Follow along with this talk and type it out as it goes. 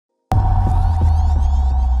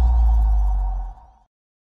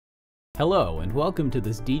Hello and welcome to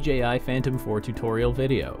this DJI Phantom 4 tutorial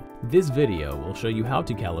video. This video will show you how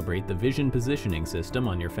to calibrate the vision positioning system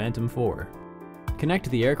on your Phantom 4.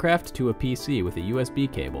 Connect the aircraft to a PC with a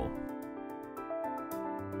USB cable.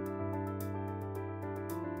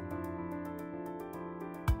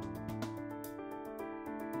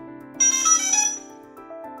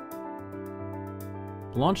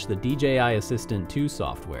 Launch the DJI Assistant 2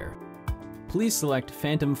 software. Please select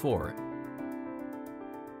Phantom 4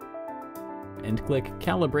 and click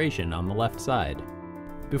Calibration on the left side.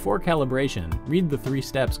 Before calibration, read the 3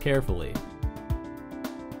 steps carefully.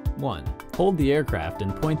 1. Hold the aircraft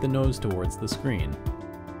and point the nose towards the screen.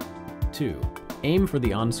 2. Aim for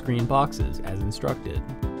the on-screen boxes as instructed.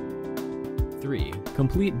 3.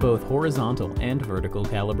 Complete both horizontal and vertical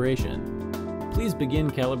calibration. Please begin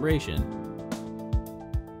calibration.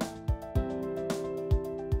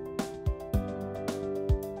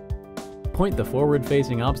 Point the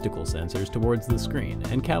forward-facing obstacle sensors towards the screen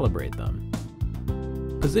and calibrate them.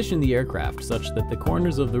 Position the aircraft such that the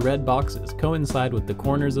corners of the red boxes coincide with the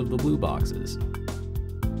corners of the blue boxes.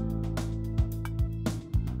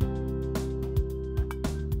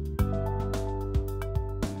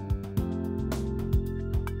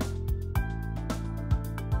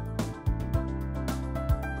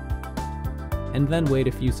 And then wait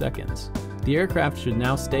a few seconds. The aircraft should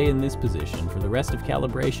now stay in this position for the rest of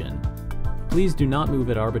calibration. Please do not move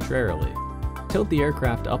it arbitrarily. Tilt the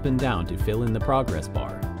aircraft up and down to fill in the progress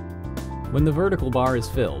bar. When the vertical bar is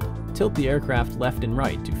filled, tilt the aircraft left and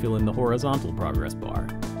right to fill in the horizontal progress bar.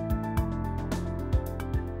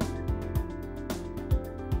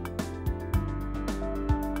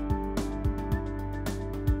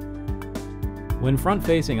 When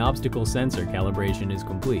front-facing obstacle sensor calibration is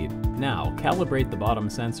complete, now calibrate the bottom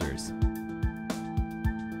sensors.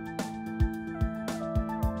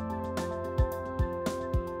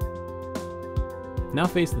 Now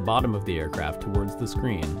face the bottom of the aircraft towards the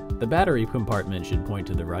screen. The battery compartment should point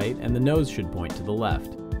to the right and the nose should point to the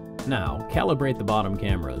left. Now, calibrate the bottom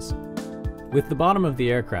cameras. With the bottom of the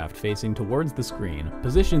aircraft facing towards the screen,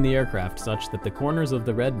 position the aircraft such that the corners of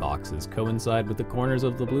the red boxes coincide with the corners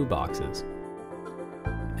of the blue boxes.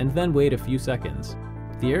 And then wait a few seconds.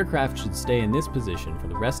 The aircraft should stay in this position for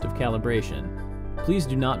the rest of calibration. Please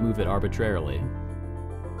do not move it arbitrarily.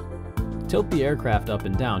 Tilt the aircraft up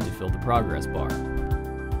and down to fill the progress bar.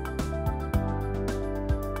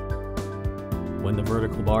 When the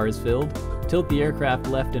vertical bar is filled, tilt the aircraft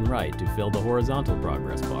left and right to fill the horizontal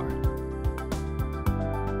progress bar.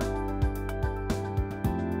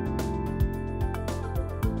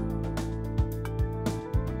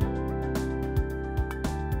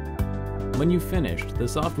 When you've finished, the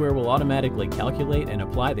software will automatically calculate and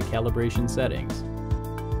apply the calibration settings.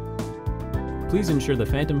 Please ensure the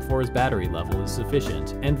Phantom 4's battery level is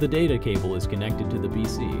sufficient and the data cable is connected to the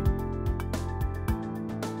PC.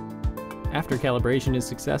 After calibration is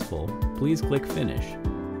successful, please click Finish.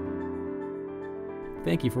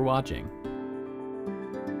 Thank you for watching.